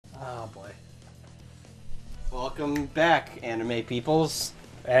Welcome back, anime peoples.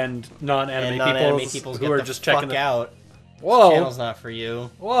 And non-anime peoples who are just checking out. Whoa! This channel's not for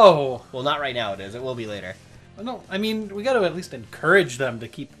you. Whoa! Well, not right now. It is. It will be later. No, I mean we got to at least encourage them to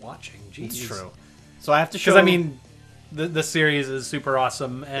keep watching. Jeez. It's true. So I have to show. Because I mean, the series is super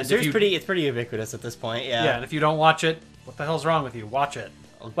awesome, and the series it's pretty ubiquitous at this point. Yeah. Yeah, and if you don't watch it, what the hell's wrong with you? Watch it.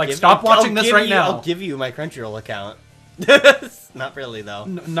 Stop watching this right now. I'll give you my Crunchyroll account. Not really though.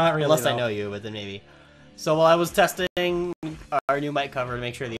 Not really. Unless I know you, but then maybe. So while I was testing our new mic cover to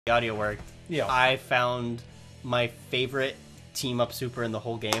make sure the audio worked, I found my favorite team-up super in the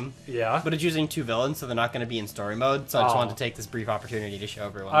whole game. Yeah. But it's using two villains, so they're not going to be in story mode, so I just wanted to take this brief opportunity to show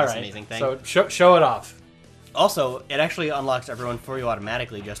everyone this amazing thing. So show it off. Also, it actually unlocks everyone for you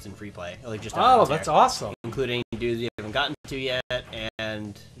automatically just in free play. Like just that's awesome. Including dudes you haven't gotten to yet,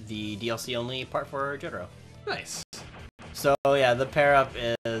 and the DLC-only part for Jojo. Nice. So yeah, the pair-up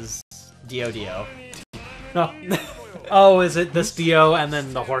is Dio. No. Oh, is it this Dio and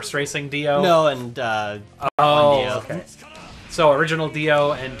then the horse racing Dio? No, and oh, Dio. Okay. So original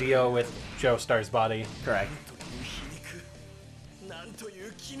Dio and Dio with Joe Star's body. Correct.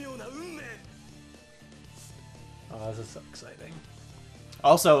 Oh, this is so exciting.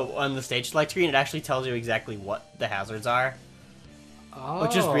 Also, on the stage select screen, it actually tells you exactly what the hazards are,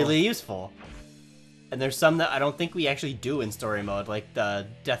 which is really useful. And there's some that I don't think we actually do in story mode, like the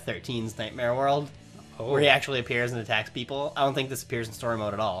Death 13's Nightmare World, where he actually appears and attacks people. I don't think this appears in story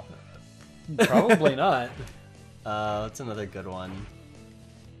mode at all. Probably not. That's another good one.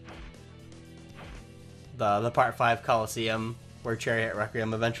 The Part 5 Coliseum, where Chariot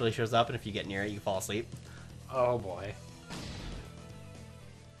Requiem eventually shows up, and if you get near it, you fall asleep. Oh boy.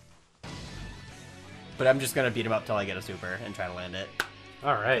 But I'm just gonna beat him up till I get a super and try to land it.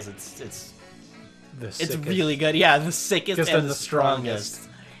 All right. It's sickest. really good. Yeah, the sickest and the strongest.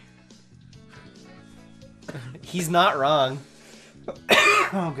 He's not wrong.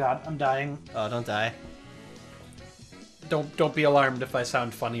 Oh god, I'm dying. Oh, don't die. Don't be alarmed if I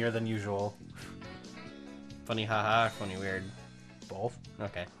sound funnier than usual. Funny haha, funny weird. Both.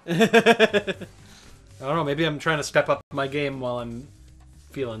 Okay. I don't know, maybe I'm trying to step up my game while I'm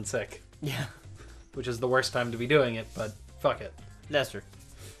feeling sick. Yeah. Which is the worst time to be doing it, but fuck it. That's true.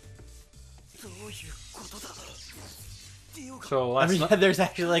 So there's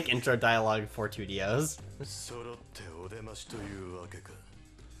actually like intro dialogue for 2DOs.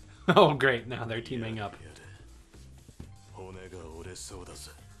 Oh great, now they're teaming up.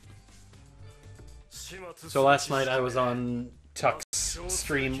 So last night I was on Tuck's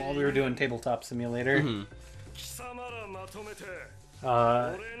stream while we were doing Tabletop Simulator.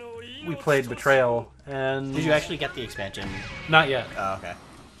 We played Betrayal, and... Did you actually get the expansion? Not yet. Oh, okay.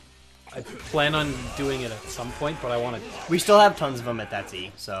 I plan on doing it at some point, but I want to... We still have tons of them at that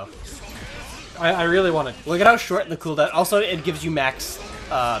Z, so... I really want to... Look at how short the cooldown... Also, it gives you max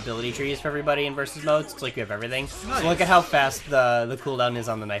ability trees for everybody in versus modes. It's like you have everything. Nice. So look at how fast the cooldown is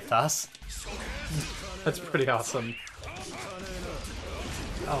on the knife toss. That's pretty awesome.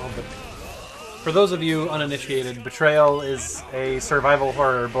 Oh, but... For those of you uninitiated, Betrayal is a survival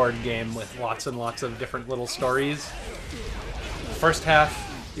horror board game with lots and lots of different little stories. The first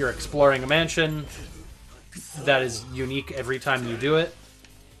half, you're exploring a mansion that is unique every time you do it.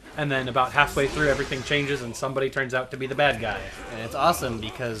 And then about halfway through, everything changes and somebody turns out to be the bad guy. And it's awesome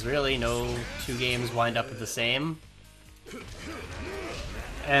because really no two games wind up the same.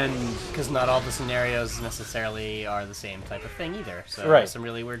 And because not all the scenarios necessarily are the same type of thing either. So there's some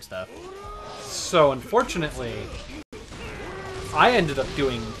really weird stuff. So unfortunately, I ended up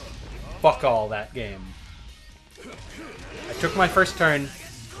doing fuck all that game. I took my first turn.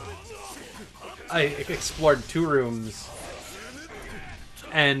 I explored 2 rooms.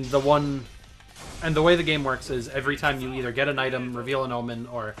 And the way the game works is every time you either get an item, reveal an omen,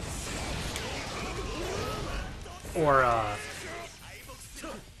 or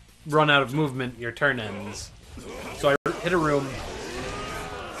run out of movement, your turn ends. So I hit a room,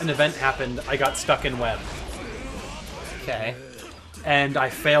 an event happened, I got stuck in web. Okay. And I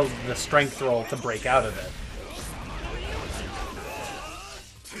failed the strength roll to break out of it.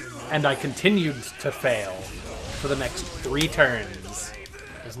 And I continued to fail for the next 3 turns.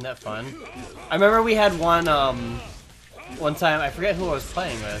 Isn't that fun? I remember we had one time, I forget who I was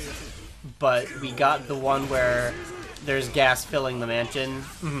playing with, but we got the one where there's gas filling the mansion,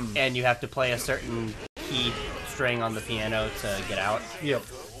 and you have to play a certain key string on the piano to get out. Yep.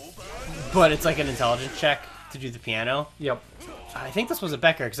 But it's like an intelligence check to do the piano. Yep. I think this was a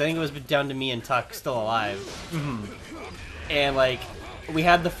Becker, because I think it was down to me and Tuck still alive. And, like, we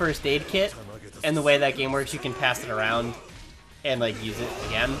had the first aid kit, and the way that game works, you can pass it around. and like use it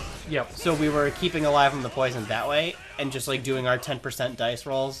again. Yep. So we were keeping alive on the poison that way, and just like doing our 10% dice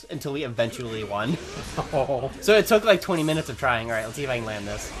rolls until we eventually won. Oh. So it took like 20 minutes of trying. All right, let's see if I can land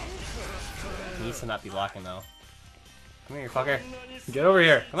this. He needs to not be blocking though. Come here, you fucker. Get over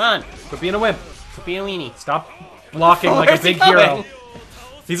here. Come on. Quit being a wimp. Quit being a weenie. Stop blocking like a Where's he big hero. going?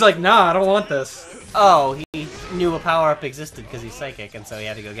 He's like, nah, I don't want this. Oh, he knew a power-up existed because he's psychic, and so he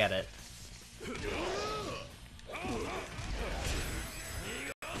had to go get it.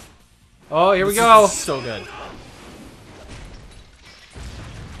 Oh, here we go. So good.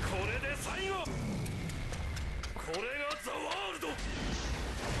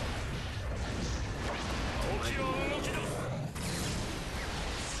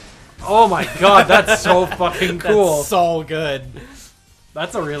 Oh my god, that's so fucking cool. That's so good.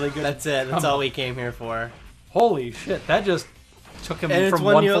 That's a really good... That's it. That's all we came here for. Holy shit, that just took him And from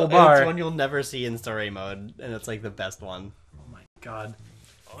one full bar. It's one you'll never see in story mode, and it's like the best one. Oh my god.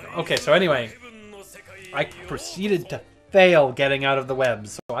 Okay, so anyway, I proceeded to fail getting out of the web,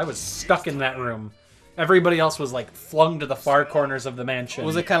 so I was stuck in that room. Everybody else was like flung to the far corners of the mansion.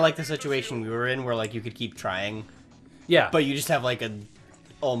 Was it kind of like the situation we were in, where like you could keep trying, Yeah, but you just have like a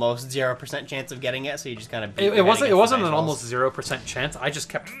almost 0% chance of getting it, so you just kind of. it wasn't an almost 0% chance. I just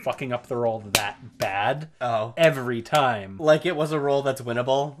kept fucking up the roll that bad. Oh. Every time. Like it was a roll that's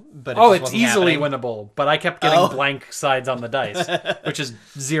winnable, but It's easily winnable, but I kept getting blank sides on the dice, which is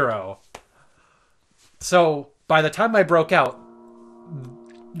 0. So by the time I broke out,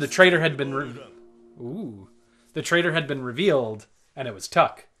 the traitor had been revealed, and it was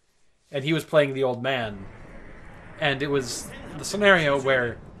Tuck, and he was playing the old man, and it was the scenario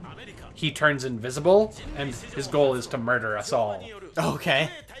where he turns invisible, and his goal is to murder us all. Okay,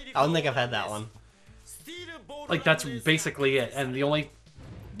 I don't think I've had that one. Like, that's basically it, and the only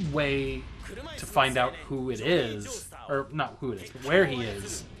way to find out who it is, or not who it is, but where he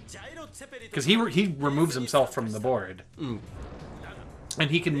is, because he removes himself from the board, and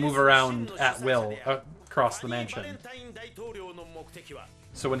he can move around at will across the mansion.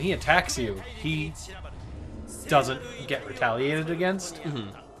 So when he attacks you, he doesn't get retaliated against.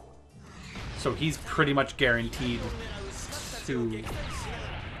 So he's pretty much guaranteed to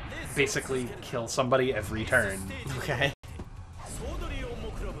basically kill somebody every turn. Okay.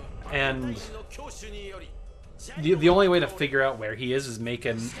 And the only way to figure out where he is make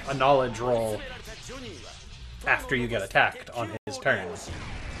a knowledge roll after you get attacked on his turn.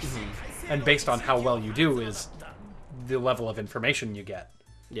 And based on how well you do is the level of information you get.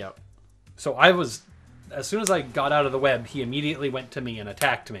 Yep. So as soon as I got out of the web, he immediately went to me and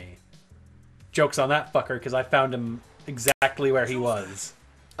attacked me. Joke's on that fucker, because I found him exactly where he was.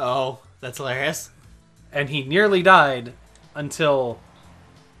 Oh, that's hilarious. And he nearly died until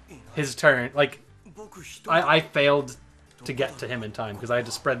his turn. Like, I failed to get to him in time, because I had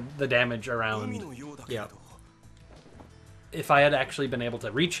to spread the damage around. Yep. If I had actually been able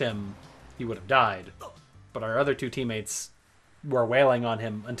to reach him, he would have died. But our other two teammates were wailing on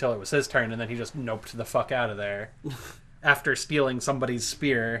him until it was his turn, and then he just noped the fuck out of there. After stealing somebody's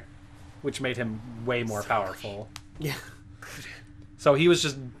spear, which made him way more powerful. Yeah. So he was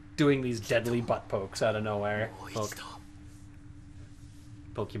just doing these deadly butt pokes out of nowhere.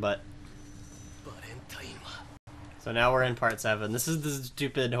 Poke your butt. So now we're in part 7. This is the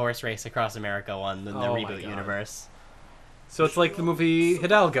stupid horse race across America one in the reboot universe. So it's like the movie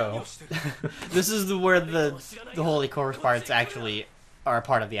Hidalgo. This is where the holy course parts actually are a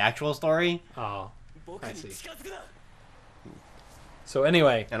part of the actual story. Oh, I see. So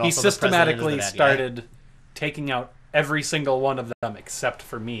anyway, And he also the systematically president is the bad started taking out every single one of them except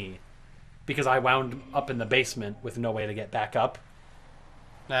for me, because I wound up in the basement with no way to get back up.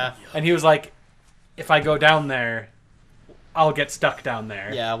 Nah. And he was like, if I go down there, I'll get stuck down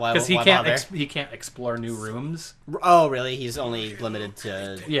there. Yeah, why Because bother? he can't explore new rooms. Oh, really? He's only limited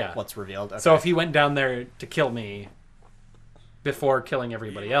to what's revealed. Okay. So if he went down there to kill me before killing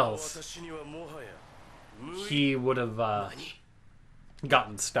everybody else, he would have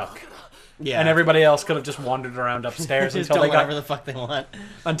gotten stuck. Yeah. And everybody else could have just wandered around upstairs Just until done they whatever got the fuck they want.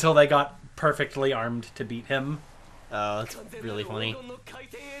 until they got perfectly armed to beat him. Oh, that's really funny.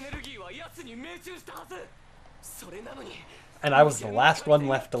 And I was the last one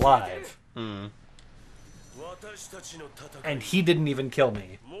left alive. And he didn't even kill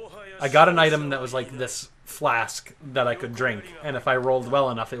me. I got an item that was like this flask that I could drink, and if I rolled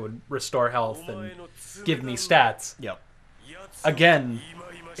well enough, it would restore health and give me stats. Yep. Again,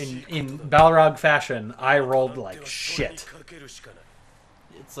 in Balrog fashion, I rolled like shit.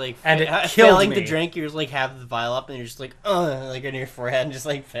 It's like And it killed failing me. to drink. You just like have the vial up, and you're just like in your forehead, and just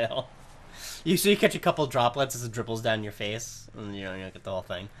like fail. You catch a couple droplets as it dribbles down your face, and you don't get the whole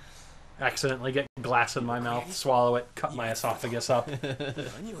thing. Accidentally get glass in my mouth, swallow it, cut my esophagus up.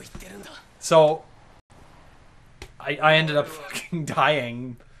 So, I ended up fucking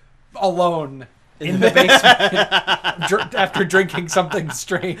dying alone in the basement after drinking something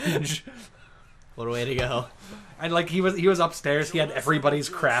strange. What a way to go. And like he was upstairs, he had everybody's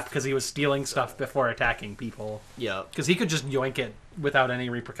crap because he was stealing stuff before attacking people. Yeah. Because he could just yoink it without any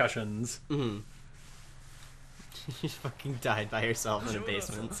repercussions. Mm-hmm. You fucking died by yourself in a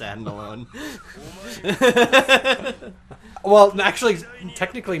basement, sad and alone. Well, actually,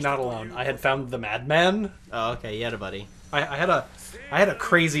 technically not alone. I had found the madman. Oh, okay, you had a buddy. I had a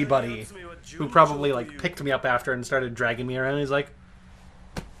crazy buddy who probably like picked me up after and started dragging me around. He's like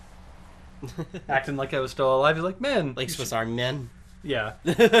acting like I was still alive. He's like, man, like Swiss Army Man. Yeah.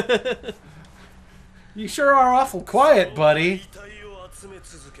 You sure are awful quiet, buddy.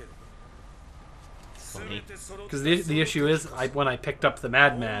 Because the issue is, when I picked up the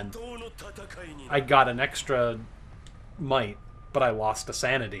madman, I got an extra might, but I lost a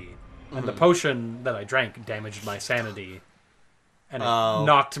sanity. And the potion that I drank damaged my sanity. And it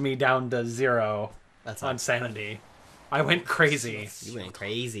knocked me down to 0 on sanity. I went crazy. You went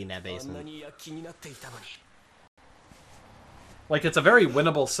crazy in that basement. Like, it's a very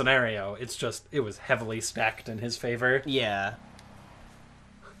winnable scenario. It's just, it was heavily stacked in his favor. Yeah.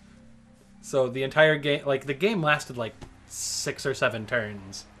 So the entire game, like, the game lasted like 6 or 7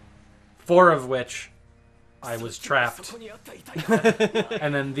 turns. 4 of which I was trapped.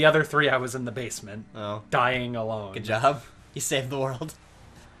 And then the other 3 I was in the basement. Oh. Dying alone. Good job. You saved the world.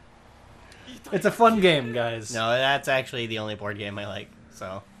 It's a fun game, guys. No, that's actually the only board game I like,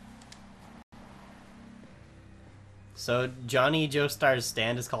 so. So, Johnny Joestar's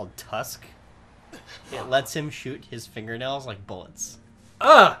stand is called Tusk. It lets him shoot his fingernails like bullets.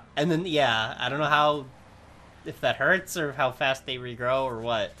 And then, yeah, I don't know if that hurts or how fast they regrow or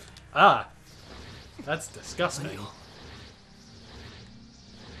what. That's disgusting.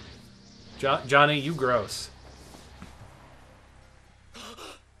 Johnny, you gross.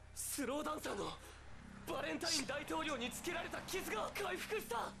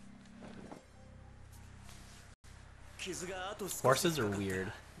 Horses are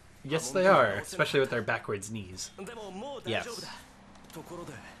weird. Yes, they are, especially with their backwards knees. Yes.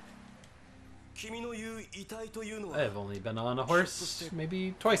 I've only been on a horse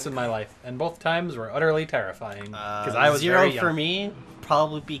maybe twice in my life, and both times were utterly terrifying. Because I was 0 very young. for me,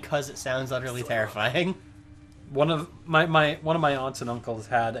 probably because it sounds utterly terrifying. One of my aunts and uncles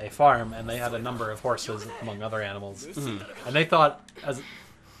had a farm, and they had a number of horses among other animals. Mm-hmm. And they thought,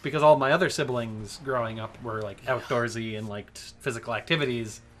 because all my other siblings growing up were like outdoorsy and liked physical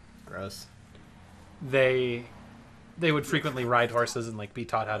activities. Gross. They would frequently ride horses and like be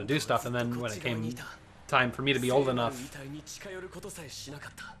taught how to do stuff, and then when it came time for me to be old enough,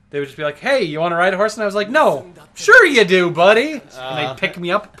 they would just be like, "Hey, you want to ride a horse?" And I was like, "No, sure you do, buddy." And they'd pick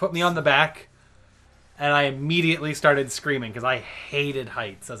me up, put me on the back, and I immediately started screaming because I hated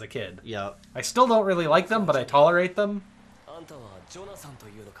heights as a kid. Yep. I still don't really like them, but I tolerate them.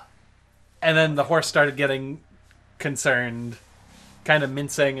 And then the horse started getting concerned, kind of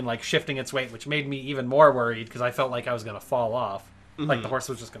mincing and like shifting its weight, which made me even more worried because I felt like I was going to fall off. Mm-hmm. Like the horse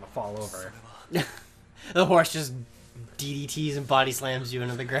was just going to fall over. The horse just DDTs and body slams you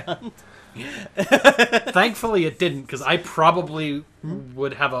into the ground. Thankfully it didn't, because I probably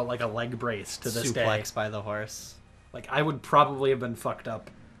would have a leg brace to this day. Suplex by the horse. Like, I would probably have been fucked up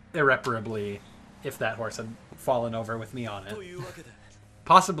irreparably if that horse had fallen over with me on it.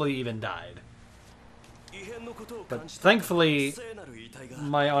 Possibly even died. But thankfully,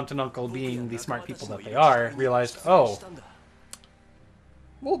 my aunt and uncle, being the smart people that they are, realized, oh,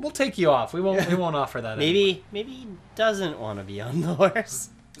 we'll take you off. We won't offer that. Maybe he doesn't want to be on the horse.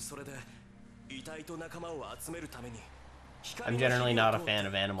 I'm generally not a fan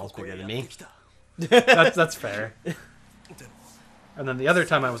of animals bigger than me. That's fair. And then the other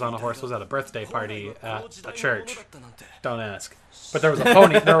time I was on a horse was at a birthday party at a church. Don't ask. But there was a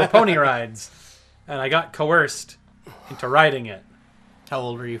pony. There were pony rides, and I got coerced into riding it. How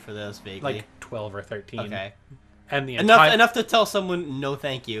old were you for this, vaguely? Like 12 or 13. Okay. And the enough to tell someone no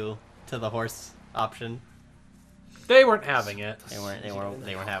thank you to the horse option. They weren't having it. They weren't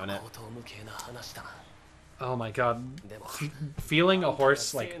having it. Oh my god. Feeling a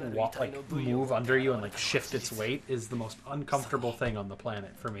horse like move under you and like shift its weight is the most uncomfortable thing on the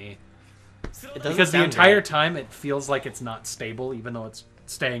planet for me. Because the entire time it feels like it's not stable, even though it's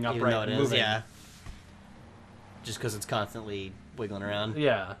staying upright and moving. Yeah. Just because it's constantly wiggling around.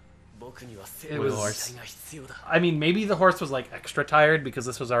 Yeah. It was. I mean, maybe the horse was like extra tired because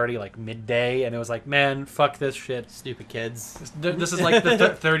this was already like midday, and it was like, man, fuck this shit. Stupid kids. This is like the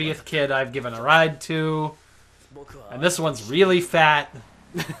 30th kid I've given a ride to, and this one's really fat.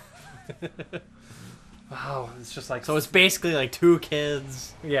 Wow, it's just like so. It's basically like 2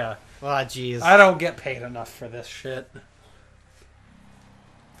 kids. Yeah. Oh, jeez. I don't get paid enough for this shit.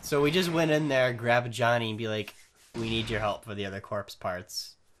 So we just went in there, grabbed Johnny, and be like, "We need your help for the other corpse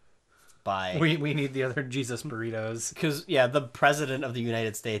parts." By we need the other Jesus burritos. Because yeah, the president of the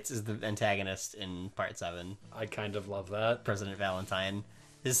United States is the antagonist in Part 7. I kind of love that. President Valentine.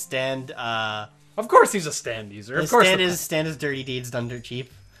 His stand. Of course, he's a stand user. His of course, stand is dirty deeds done dirt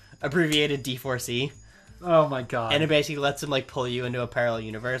cheap, abbreviated D4C. Oh my god! And it basically lets him like pull you into a parallel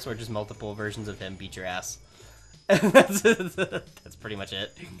universe where just multiple versions of him beat your ass. That's pretty much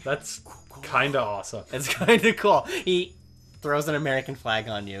it. That's kind of awesome. It's kind of cool. He throws an American flag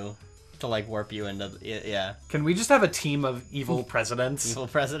on you to like warp you into yeah. Can we just have a team of evil presidents? Evil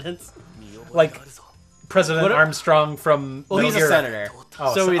presidents, like President Armstrong from. Well, he's a senator.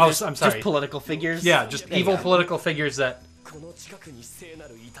 Oh, so I'm sorry. Just political figures. Yeah, just evil political figures that.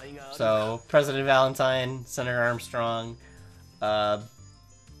 So President Valentine, Senator Armstrong, the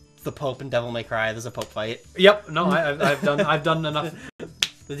Pope and Devil May Cry. There's a Pope fight. Yep. No, I've done enough.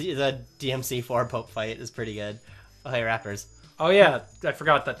 The DMC4 Pope fight is pretty good. Oh, hey, rappers. Oh yeah, I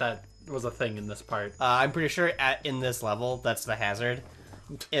forgot that was a thing in this part. I'm pretty sure in this level, that's the hazard.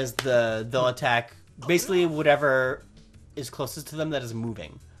 Is they'll attack basically whatever is closest to them that is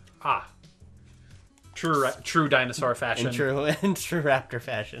moving. Ah. True dinosaur fashion. In true raptor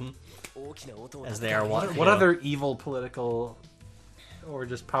fashion. As they are wanting. What other evil political or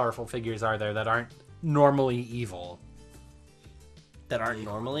just powerful figures are there that aren't normally evil? That aren't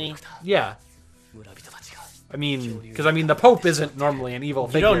normally? Yeah. I mean, because the Pope isn't normally an evil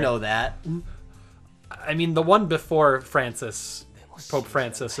figure. You don't know that. I mean, the one before Francis, Pope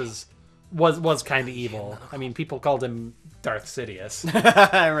Francis, was kind of evil. I mean, people called him Darth Sidious.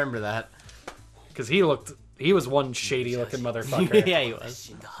 I remember that. Because he was one shady-looking motherfucker. Yeah, he was.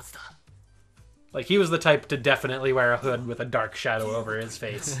 Like, he was the type to definitely wear a hood with a dark shadow over his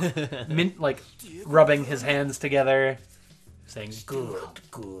face. Like, rubbing his hands together, saying, good.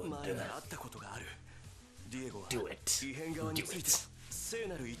 Do it. Do it.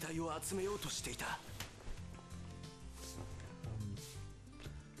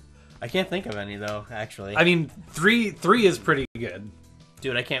 I can't think of any, though, actually. I mean, 3 is pretty good.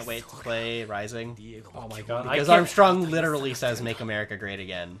 Dude, I can't wait to play Rising. Oh my god. Because Armstrong literally says, "Make America great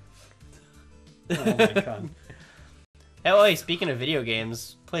again." Oh my god. Oh, hey, speaking of video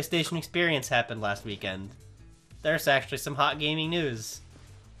games, PlayStation Experience happened last weekend. There's actually some hot gaming news.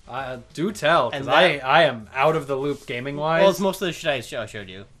 Do tell, because I am out of the loop gaming-wise. Well, it's most of the shit I showed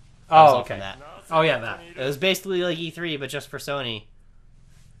you. Oh, okay. Oh, yeah, that. It was basically like E3, but just for Sony.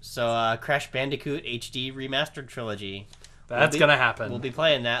 So, Crash Bandicoot HD Remastered Trilogy. That's gonna happen. We'll be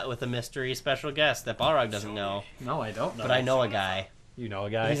playing that with a mystery special guest that Balrog doesn't know. No, I don't know. But I know a guy. You know a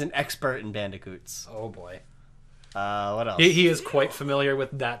guy? He's an expert in Bandicoots. Oh, boy. What else? He is quite familiar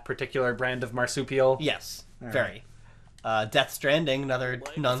with that particular brand of marsupial. Yes, very. Death Stranding, another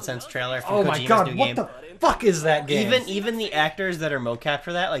nonsense trailer from Oh Kojima's my god, new what game. the fuck is that game? Even the actors that are mocap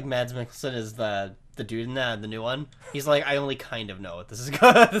for that, like Mads Mikkelsen is the dude in the new one. He's like, I only kind of know what this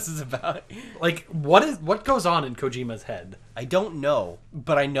is about. Like, what goes on in Kojima's head? I don't know,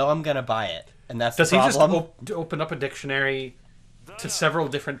 but I know I'm gonna buy it, and that's Does the he problem. just open up a dictionary to several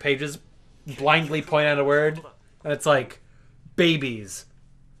different pages, blindly point out a word, and it's like, babies,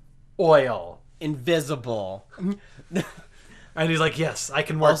 oil, invisible. And he's like, yes, I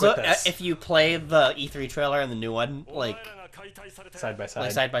can work also, with this. if you play the E3 trailer and the new one, like side by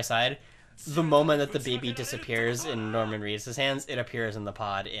side, side by side, the moment that the baby disappears in Norman Reedus' hands, it appears in the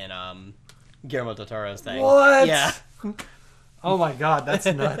pod in Guillermo del Toro's thing. What? Yeah. Oh my god, that's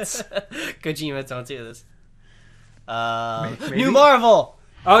nuts. Kojima, don't do this. Maybe? New Marvel!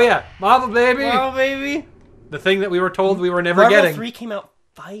 Oh yeah, Marvel baby! Marvel baby! The thing that we were told we were never Marvel getting. 3 came out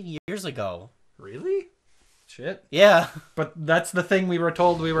 5 years ago. Really? Shit. Yeah. But that's the thing we were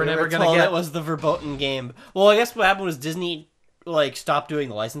told we were never going to get. It was the verboten game. Well, I guess what happened was Disney like stopped doing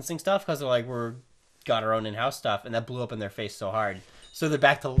the licensing stuff because they're like, we're got our own in-house stuff, and that blew up in their face so hard. So they're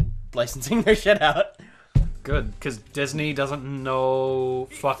back to licensing their shit out. Good, because Disney doesn't know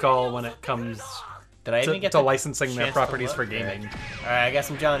fuck all when it comes Did I even get to licensing their properties for gaming. Alright, I got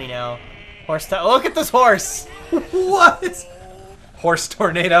some Johnny now. Look at this horse! What? Horse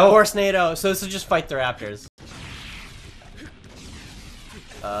tornado? Horse-nado. So this is just fight the raptors.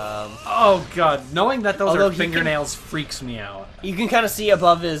 Oh god, knowing that those Although are fingernails freaks me out. You can kind of see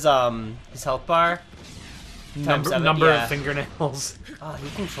above his health bar. Number of fingernails. Oh, he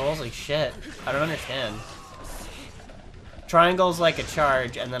controls like shit. I don't understand. Triangle's like a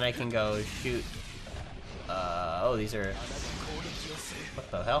charge, and then I can go shoot. Oh, these are...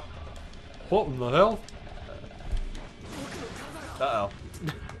 What the hell? What in the hell? Uh-oh.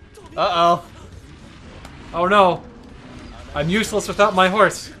 Uh-oh. Oh no. I'm useless without my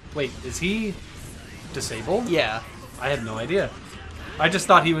horse. Wait, is he disabled? Yeah. I had no idea. I just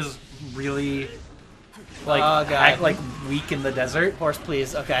thought he was really like like weak in the desert. Horse,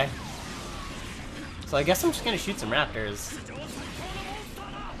 please. Okay. So I guess I'm just gonna shoot some raptors.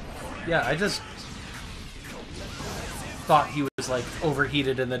 Yeah, I just thought he was like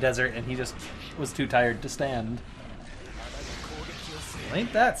overheated in the desert and he just was too tired to stand. Well,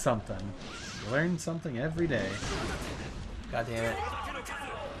 ain't that something? You learn something every day. God damn it.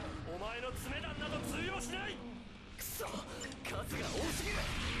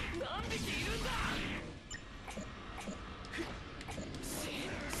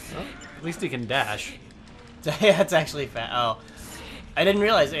 Well, at least he can dash. Yeah, it's actually fat. Oh. I didn't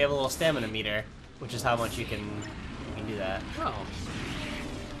realize they have a little stamina meter, which is how much you can do that. Oh.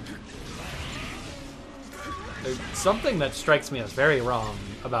 There's something that strikes me as very wrong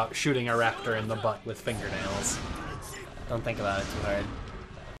about shooting a raptor in the butt with fingernails. Don't think about it too hard.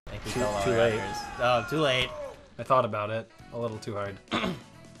 I think we kill all Too our late. raptors. Oh, too late. I thought about it a little too hard.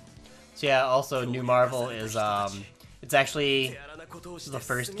 So yeah, also New Marvel is it's actually the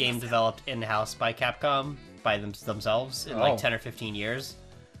first game developed in-house by Capcom by themselves in like 10 or 15 years.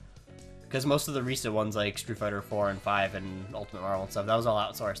 Because most of the recent ones like Street Fighter 4 and 5 and Ultimate Marvel and stuff, that was all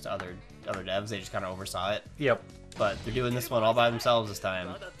outsourced to other devs. They just kind of oversaw it. Yep. But they're doing this one all by themselves this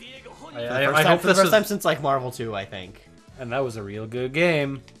time. I hope For the this first is... time since like Marvel 2, I think. And that was a real good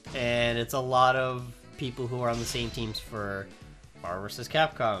game. And it's a lot of people who are on the same teams for Marvel vs.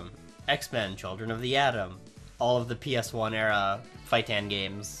 Capcom, X-Men, Children of the Atom, all of the PS1 era Fightan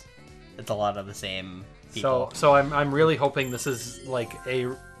games. It's a lot of the same people. So I'm really hoping this is like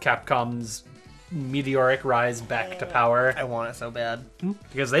a Capcom's meteoric rise back to power. I want it so bad.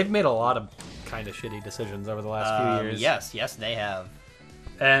 Because they've made a lot of kind of shitty decisions over the last few years. Yes, they have.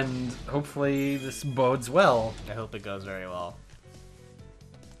 And hopefully this bodes well. I hope it goes very well.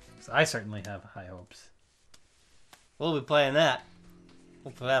 So I certainly have high hopes. We'll be playing that.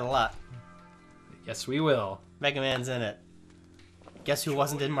 We'll play that a lot. Yes, we will. Mega Man's in it. Guess who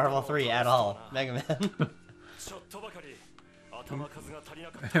wasn't in Marvel 3 at all? Mega Man.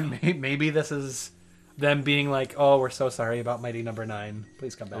 Maybe this is them being like, oh, we're so sorry about Mighty Number 9.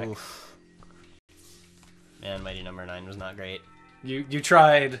 Please come back. Oof. Man, Mighty Number 9 was not great. You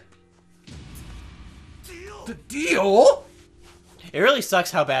tried. The deal? It really sucks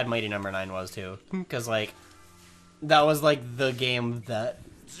how bad Mighty Number 9 was, too. Because, like, that was, like, the game that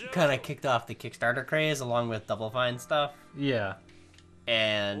kind of kicked off the Kickstarter craze, along with Double Fine stuff. Yeah.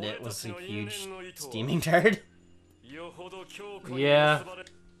 And it was a huge steaming turd. Yeah.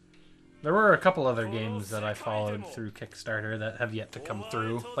 There were a couple other games that I followed through Kickstarter that have yet to come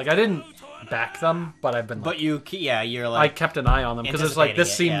through. Like, I didn't back them, but I've been... But you're I like... kept an eye on them, because it's like,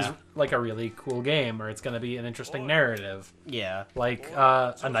 this seems yeah. like a really cool game, or it's going to be an interesting narrative. Yeah. Like,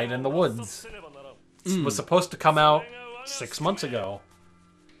 A Night in the Woods. Was supposed to come out 6 months ago.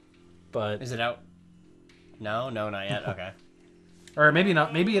 But... Is it out? No, not yet. Okay. Or maybe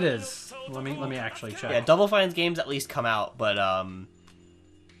not. Maybe it is. Let me actually check. Yeah, Double Fine's games at least come out, but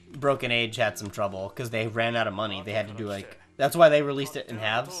Broken Age had some trouble because they ran out of money. They had to do like... That's why they released it in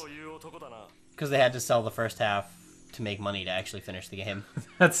halves. Because they had to sell the first half to make money to actually finish the game.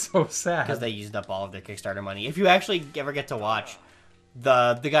 That's so sad. Because they used up all of their Kickstarter money. If you actually ever get to watch,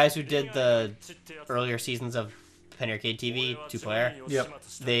 the guys who did the earlier seasons of Penny Arcade TV, 2-player, Yep.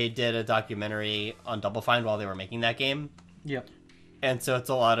 they did a documentary on Double Fine while they were making that game. Yep. And so it's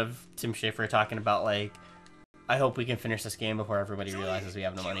a lot of Tim Schafer talking about, like, I hope we can finish this game before everybody realizes we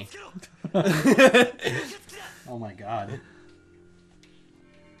have no money. Oh my god.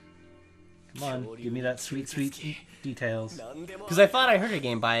 Come on, give me that sweet, sweet details. Because I thought I heard a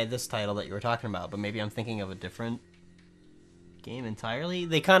game by this title that you were talking about, but maybe I'm thinking of a different game entirely.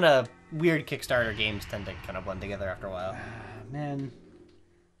 They kind of... Weird Kickstarter games tend to kind of blend together after a while. Man,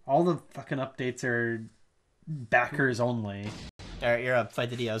 all the fucking updates are backers only. Alright, you're up. Fight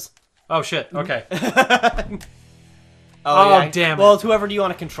the Dios. Oh shit, okay. Oh, yeah. Damn it. Well, it's whoever do you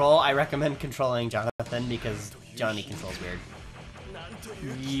want to control. I recommend controlling Jonathan because Johnny controls weird.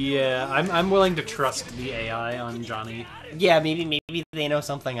 Yeah, I'm willing to trust the AI on Johnny. Yeah, maybe they know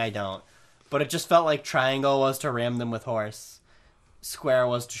something I don't. But it just felt like Triangle was to ram them with horse. square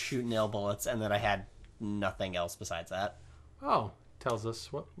was to shoot nail bullets, and then I had nothing else besides that. Oh, tells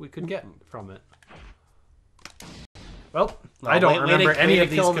us what we could get from it. Well, I don't remember any of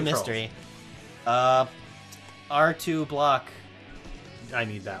these controls. The mystery. R2 block. I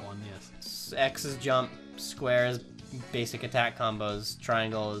need that one, yes. X is jump, square is basic attack combos,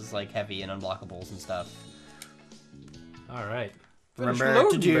 triangle is like heavy and unblockables and stuff. Alright. Remember,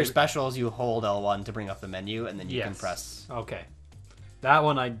 to do your specials, you hold L1 to bring up the menu, and then you can press. Okay. That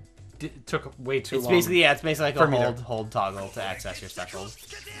one took way too long. It's basically like a hold toggle to access your specials.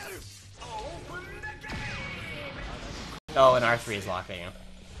 Oh, and R3 is locking you.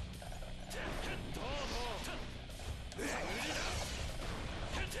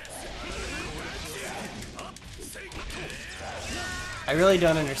 I really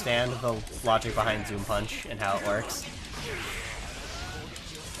don't understand the logic behind Zoom Punch and how it works.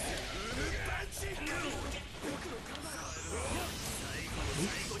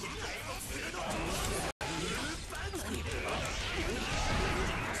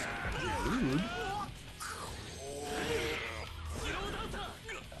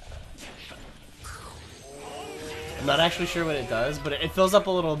 I'm not actually sure what it does, but it fills up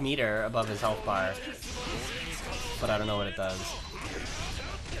a little meter above his health bar. But I don't know what it does.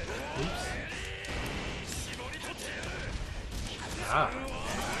 Oops. Ah.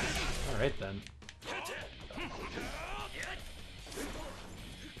 Alright then.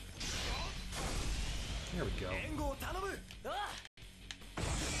 There we go.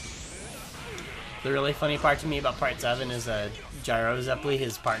 The really funny part to me about Part 7 is Gyro Zeppeli,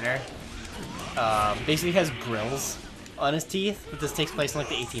 his partner, basically has grills on his teeth, but this takes place in like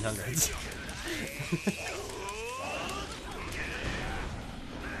the 1800s.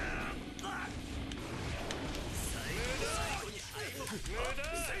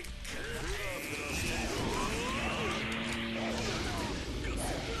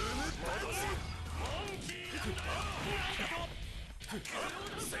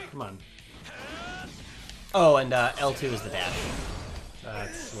 Come on. Oh, and L2 is the dash.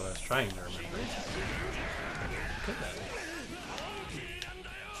 That's what I was trying to remember.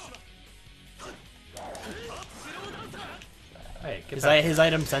 Hey, his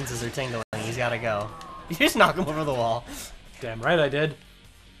item senses are tingling. He's gotta go. You just knock him over the wall. Damn right I did.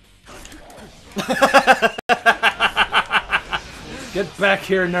 Get back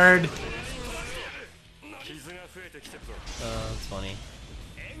here, nerd. Oh, that's funny.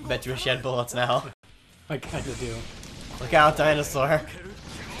 Bet you shed bullets now. I kinda do. Look out, dinosaur.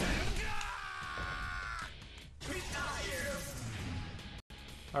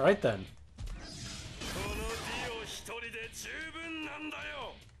 Alright then.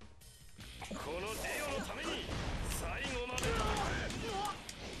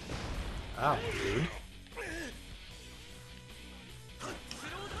 Ow, dude.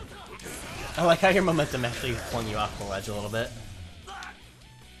 I like how your momentum actually flung you off the ledge a little bit.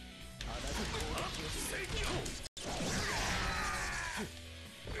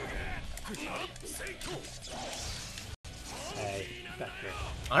 Hey, back here.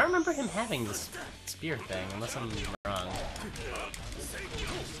 I don't remember him having this spear thing, unless I'm wrong.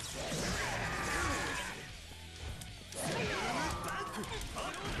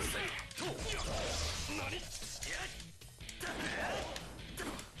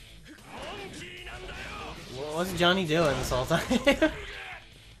 What's Johnny doing this whole time?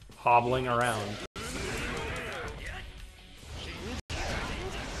 Hobbling around.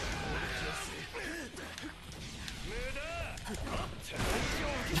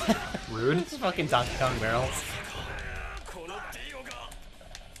 Rude. It's fucking Donkey Kong barrels.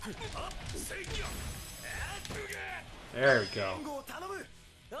 There we go.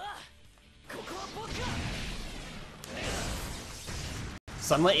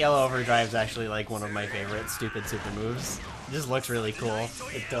 Sunlit Yellow Overdrive is actually like one of my favorite stupid super moves. It just looks really cool.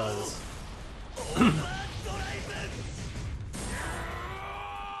 It does.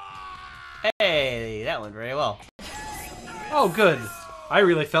 Hey, that went very well. Oh, good. I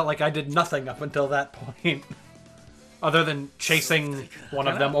really felt like I did nothing up until that point. Other than chasing one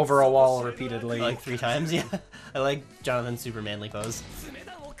of them over a wall repeatedly. Like 3 times, yeah. I like Jonathan's super manly pose.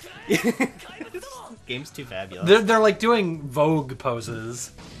 Game's too fabulous. They're like doing Vogue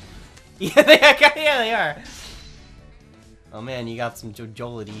poses. Yeah, they are. Oh man, you got some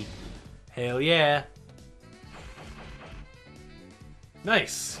Jojolity. Hell yeah.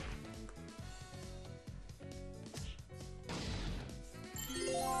 Nice.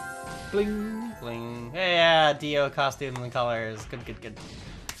 Bling. Bling. Hey, yeah, Dio costume and colors. Good, good, good.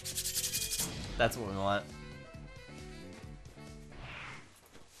 That's what we want.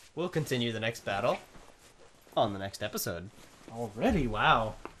 We'll continue the next battle on the next episode. Already?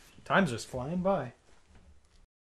 Wow. Time's just flying by.